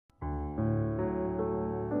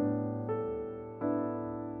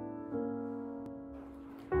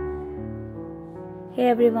Hey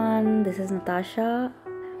everyone, this is Natasha.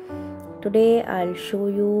 Today I'll show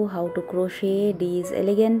you how to crochet these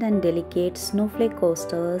elegant and delicate snowflake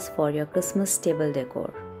coasters for your Christmas table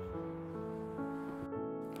decor.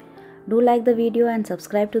 Do like the video and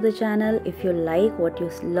subscribe to the channel if you like what you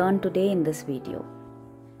learned today in this video.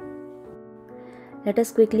 Let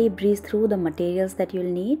us quickly breeze through the materials that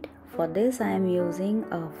you'll need. For this I am using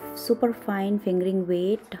a super fine fingering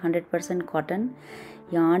weight 100% cotton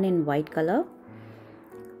yarn in white color.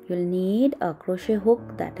 You'll need a crochet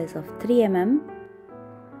hook that is of 3 mm,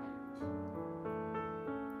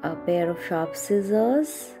 a pair of sharp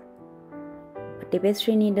scissors, a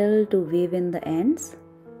tapestry needle to weave in the ends.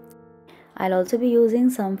 I'll also be using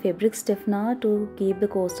some fabric stiffener to keep the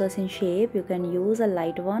coasters in shape. You can use a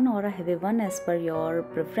light one or a heavy one as per your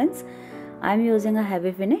preference. I'm using a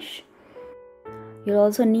heavy finish. You'll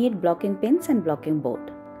also need blocking pins and blocking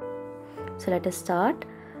board. So let us start.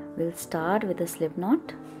 We'll start with a slip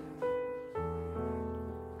knot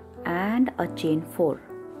and a chain 4.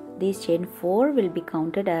 These chain 4 will be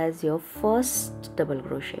counted as your first double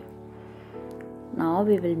crochet. Now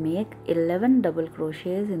we will make 11 double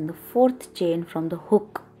crochets in the 4th chain from the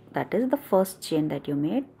hook. That is the first chain that you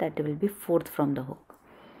made, that will be 4th from the hook.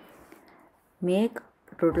 Make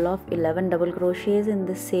a total of 11 double crochets in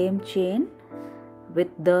the same chain. With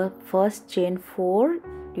the first chain 4,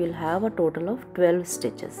 you will have a total of 12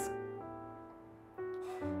 stitches.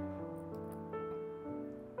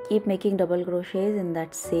 Keep making double crochets in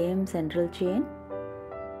that same central chain.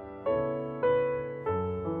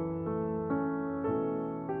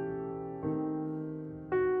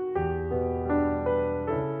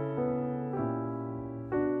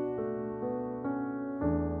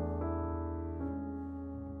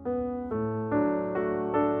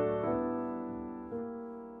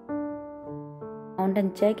 Count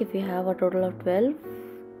and check if you have a total of 12.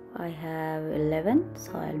 I have 11,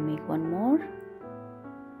 so I'll make one more.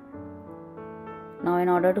 Now in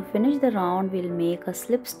order to finish the round, we'll make a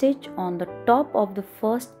slip stitch on the top of the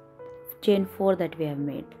first chain 4 that we have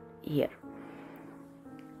made here.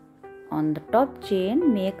 On the top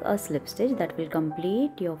chain, make a slip stitch that will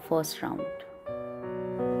complete your first round.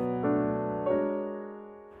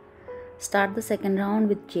 Start the second round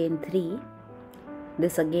with chain 3.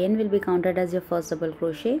 This again will be counted as your first double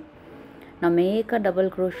crochet. Now make a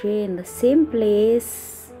double crochet in the same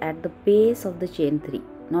place at the base of the chain 3.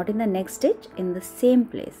 Not in the next stitch, in the same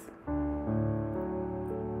place.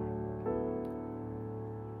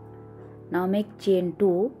 Now make chain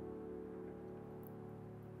 2.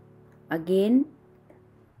 Again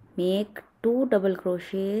make 2 double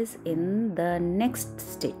crochets in the next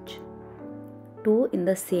stitch. 2 in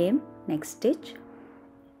the same next stitch.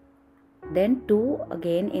 Then 2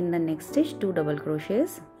 again in the next stitch, 2 double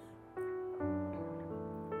crochets.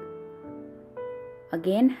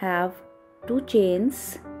 Again have 2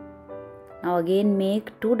 chains. Now again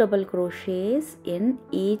make 2 double crochets in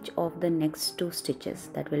each of the next 2 stitches.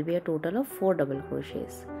 That will be a total of 4 double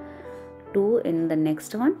crochets. 2 in the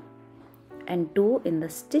next one and 2 in the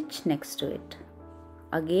stitch next to it.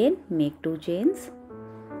 Again make 2 chains,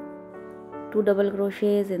 2 double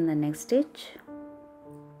crochets in the next stitch,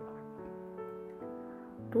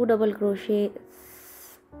 2 double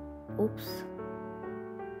crochets,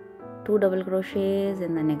 2 double crochets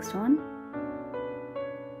in the next one,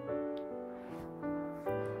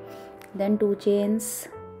 then 2 chains.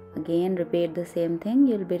 Again repeat the same thing.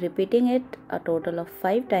 You'll be repeating it a total of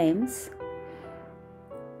 5 times.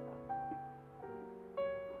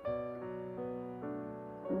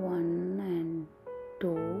 One and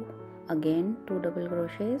 2. Again 2 double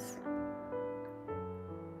crochets.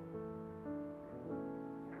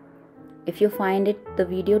 If you find the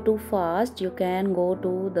video too fast, you can go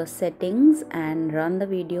to the settings and run the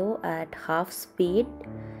video at half speed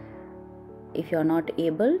if you are not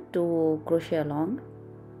able to crochet along.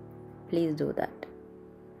 Please do that.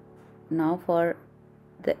 Now for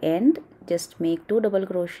the end, just make 2 double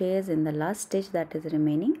crochets in the last stitch that is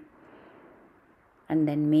remaining, and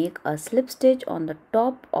then make a slip stitch on the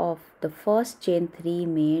top of the first chain 3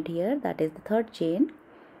 made here, that is the 3rd chain.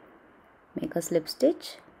 Make a slip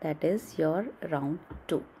stitch. That is your round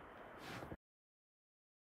 2.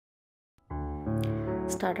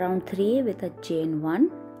 Start round 3 with a chain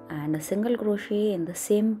 1 and a single crochet in the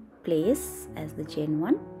same place as the chain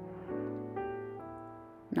 1.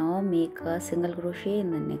 Now make a single crochet in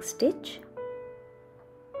the next stitch.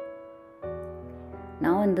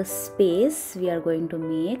 Now in this space we are going to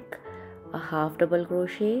make a half double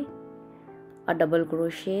crochet, a double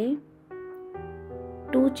crochet,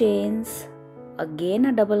 2 chains, again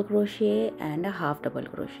a double crochet and a half double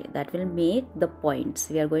crochet. That will make the points.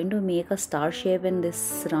 We are going to make a star shape in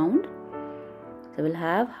this round. So we'll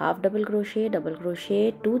have half double crochet,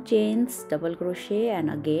 2 chains, double crochet, and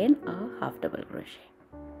again a half double crochet.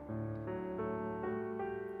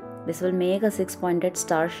 This will make a 6-pointed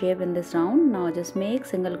star shape in this round. Now just make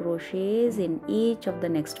single crochets in each of the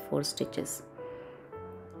next 4 stitches.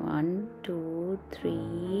 1, 2,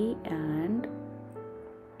 3 and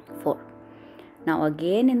 4. Now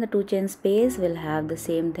again in the 2 chain space we'll have the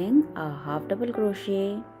same thing, a half double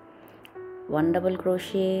crochet, 1 double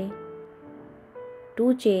crochet,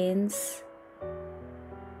 2 chains,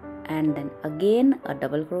 and then again a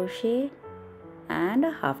double crochet and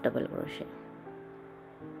a half double crochet.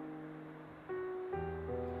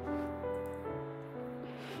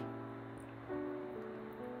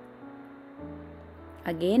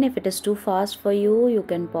 Again, if it is too fast for you, you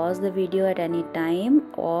can pause the video at any time,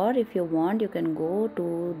 or if you want, you can go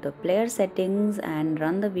to the player settings and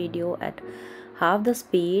run the video at half the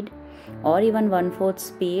speed or even 1/4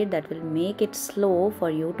 speed. That will make it slow for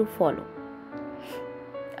you to follow.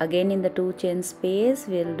 Again in the 2 chain space,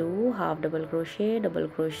 we'll do half double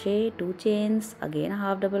crochet, 2 chains, again a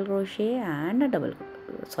half double crochet and a double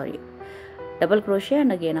crochet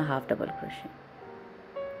and again a half double crochet.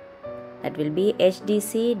 That will be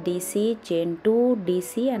HDC, DC, chain 2,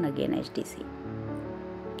 DC and again HDC.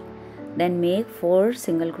 Then make 4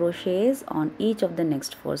 single crochets on each of the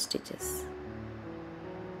next 4 stitches.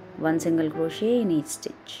 1 single crochet in each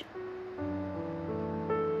stitch.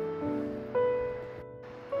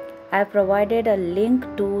 I have provided a link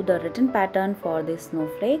to the written pattern for this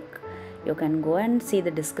snowflake. You can go and see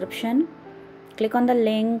the description. Click on the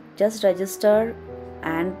link, just register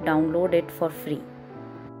and download it for free.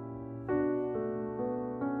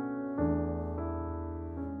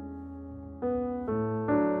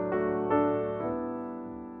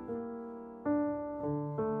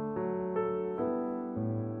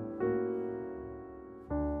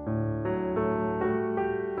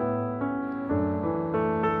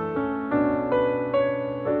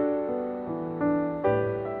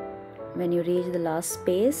 When you reach the last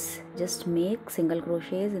space, just make single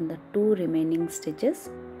crochets in the 2 remaining stitches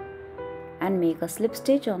and make a slip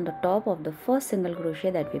stitch on the top of the first single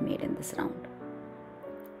crochet that we made in this round.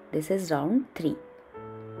 This is round 3.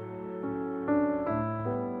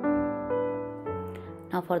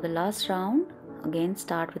 Now for the last round, again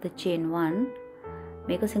start with a chain 1,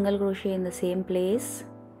 make a single crochet in the same place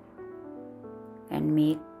and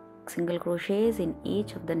make single crochets in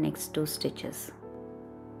each of the next 2 stitches.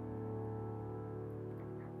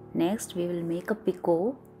 Next we will make a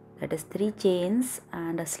picot, that is 3 chains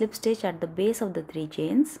and a slip stitch at the base of the 3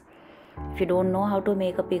 chains. If you don't know how to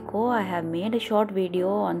make a picot, I have made a short video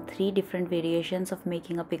on 3 different variations of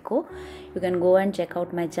making a picot. You can go and check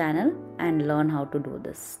out my channel and learn how to do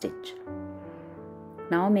this stitch.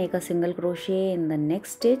 Now make a single crochet in the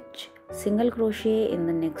next stitch, single crochet in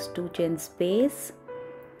the next 2 chain space,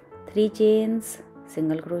 3 chains,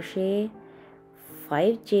 single crochet,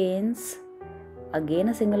 5 chains, again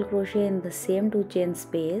a single crochet in the same 2 chain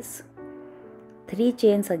space, 3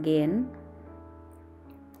 chains again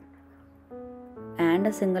and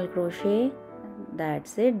a single crochet.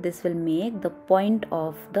 That's it. This will make the point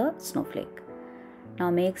of the snowflake. Now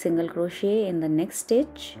make single crochet in the next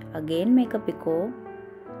stitch, again make a picot,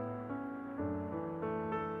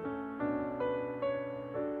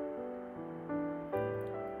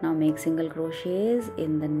 now make single crochets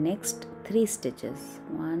in the next 3 stitches,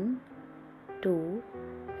 1, 2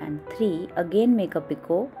 and 3, again make a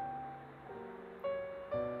picot,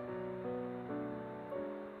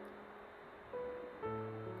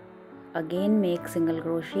 again make single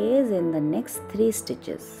crochets in the next 3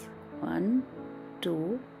 stitches, 1,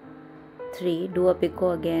 2, 3, do a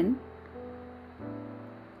picot again,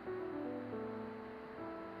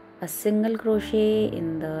 a single crochet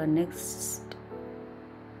in the next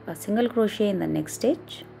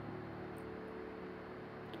stitch.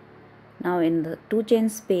 Now in the 2 chain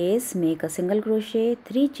space, make a single crochet,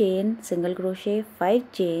 3 chain, single crochet,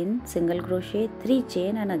 5 chain, single crochet, 3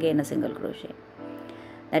 chain and again a single crochet.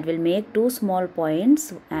 That will make 2 small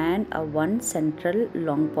points and a 1 central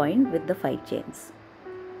long point with the 5 chains.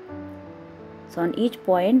 So on each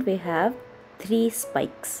point we have 3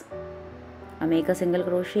 spikes. Now make a single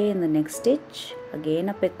crochet in the next stitch, again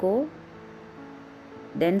a picot,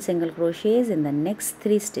 then single crochets in the next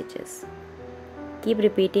 3 stitches. Keep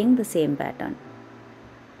repeating the same pattern.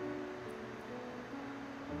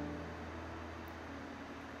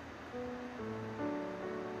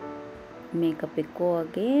 Make a picot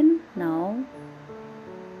again. Now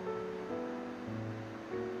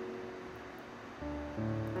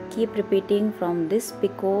keep repeating from this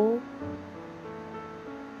picot,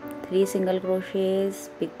 3 single crochets,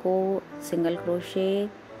 picot, single crochet,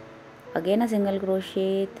 again a single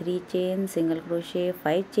crochet, 3 chains, single crochet,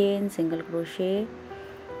 5 chains, single crochet,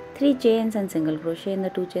 3 chains and single crochet in the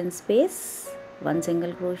 2 chain space, 1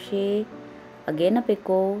 single crochet, again a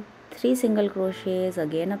picot, 3 single crochets,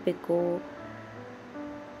 again a picot,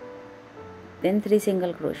 then 3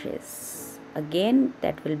 single crochets. Again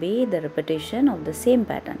that will be the repetition of the same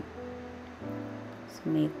pattern. So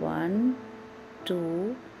make 1,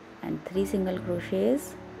 2 and 3 single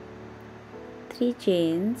crochets, 3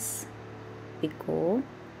 chains, picot,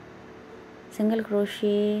 single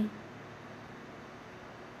crochet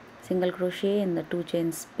in the 2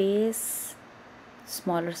 chain space,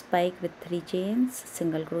 smaller spike with 3 chains,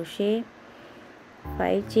 single crochet,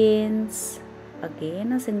 5 chains,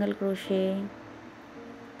 again a single crochet,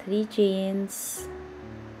 3 chains,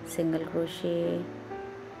 single crochet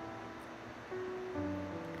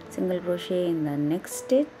in the next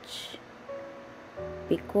stitch,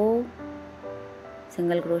 picot,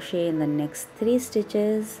 single crochet in the next 3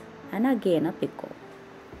 stitches and again a picot.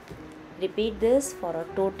 Repeat this for a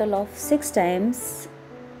total of 6 times.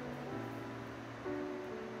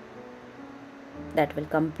 That will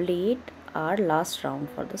complete our last round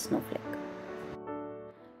for the snowflake.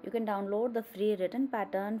 You can download the free written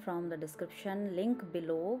pattern from the description link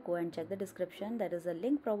below. Go and check the description. There is a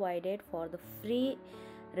link provided for the free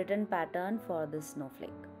written pattern for this snowflake.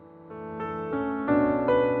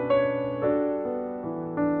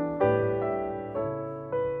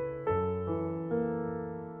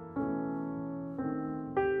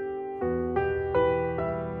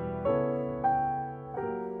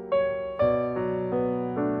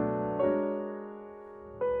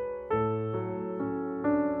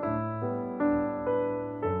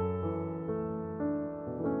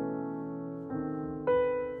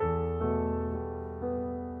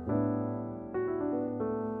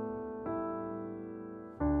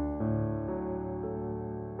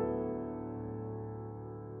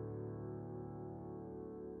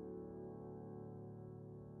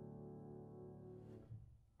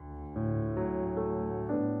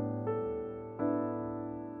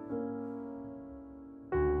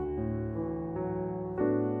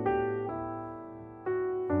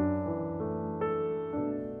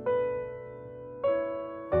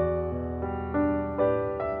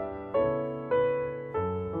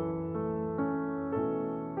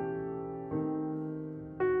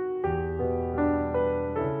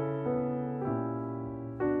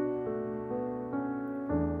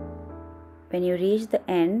 When you reach the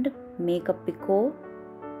end, make a picot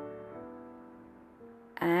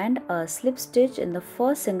and a slip stitch in the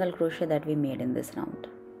first single crochet that we made in this round.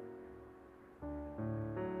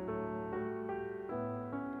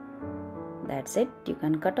 That's it. You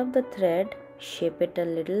can cut off the thread, shape it a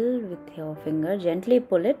little with your finger, gently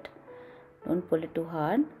pull it, don't pull it too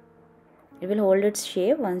hard. It will hold its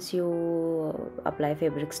shape once you apply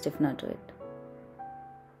fabric stiffener to it.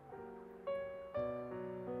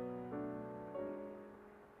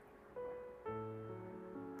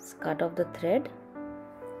 Cut off the thread,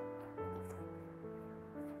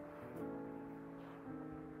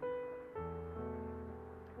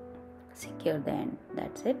 secure the end.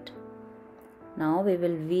 That's it. Now we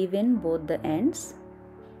will weave in both the ends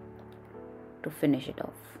to finish it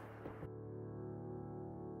off.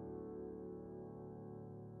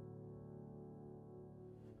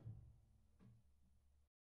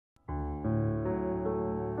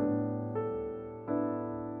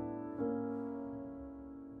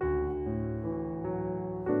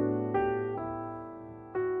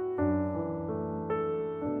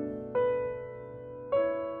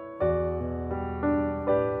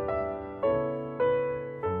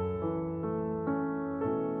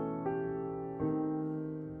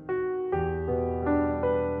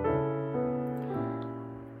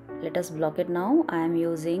 Let us block it now. I am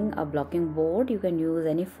using a blocking board. You can use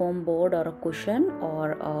any foam board or a cushion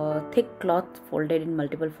or a thick cloth folded in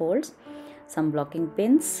multiple folds, some blocking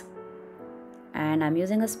pins, and I'm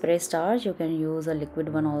using a spray starch. You can use a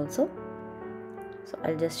liquid one also. So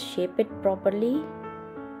I'll just shape it properly.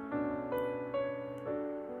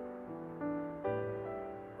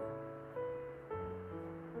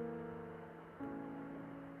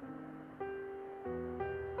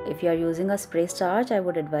 If you are using a spray starch, I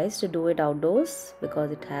would advise to do it outdoors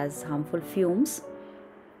because it has harmful fumes.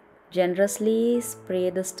 Generously spray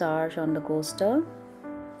the starch on the coaster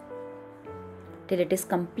till it is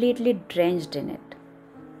completely drenched in it.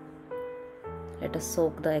 Let us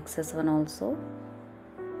soak the excess one also.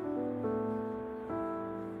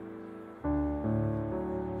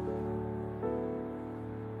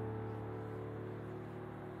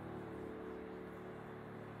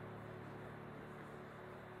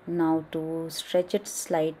 Now to stretch it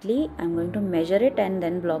slightly, I'm going to measure it and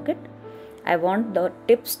then block it. I want the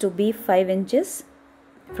tips to be 5 inches.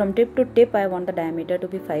 From tip to tip I want the diameter to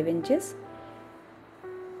be 5 inches.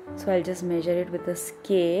 So I'll just measure it with a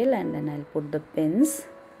scale and then I'll put the pins.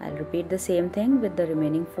 I'll repeat the same thing with the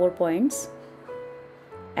remaining 4 points.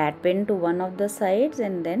 Add pin to one of the sides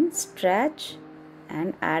and then stretch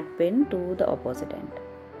and add pin to the opposite end.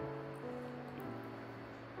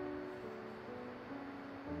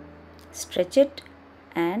 Stretch it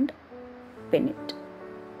and pin it.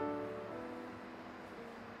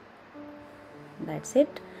 That's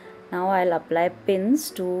it. Now I'll apply pins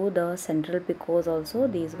to the central picots also,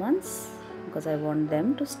 these ones, because I want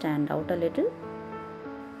them to stand out a little.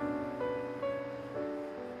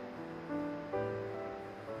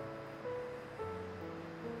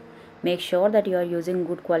 Make sure that you are using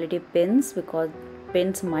good quality pins, because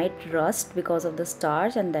pins might rust because of the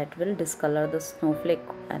starch and that will discolor the snowflake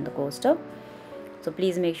and the coaster. So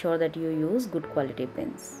please make sure that you use good quality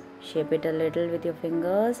pins. Shape it a little with your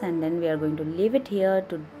fingers and then we are going to leave it here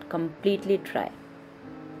to completely dry.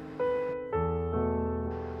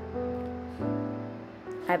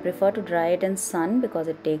 I prefer to dry it in sun because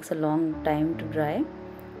it takes a long time to dry.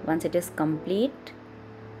 Once it is complete,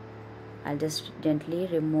 I'll just gently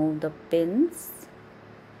remove the pins.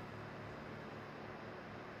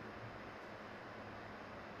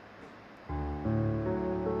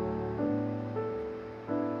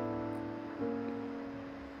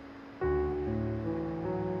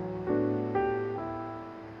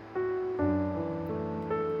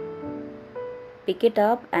 Pick it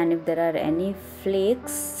up and if there are any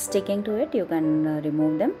flakes sticking to it, you can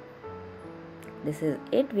remove them. This is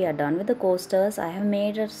it. We are done with the coasters. I have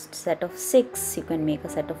made a set of 6. You can make a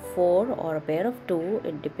set of 4 or a pair of 2.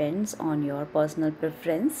 It depends on your personal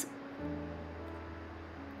preference.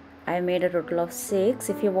 I made a total of 6.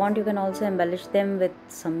 If you want, you can also embellish them with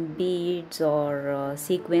some beads or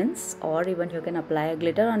sequins, or even you can apply a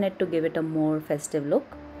glitter on it to give it a more festive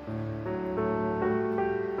look.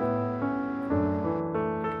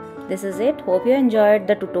 This is it. Hope you enjoyed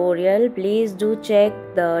the tutorial. Please do check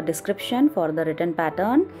the description for the written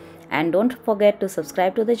pattern and don't forget to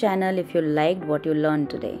subscribe to the channel if you liked what you learned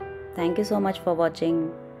today. Thank you so much for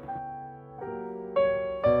watching.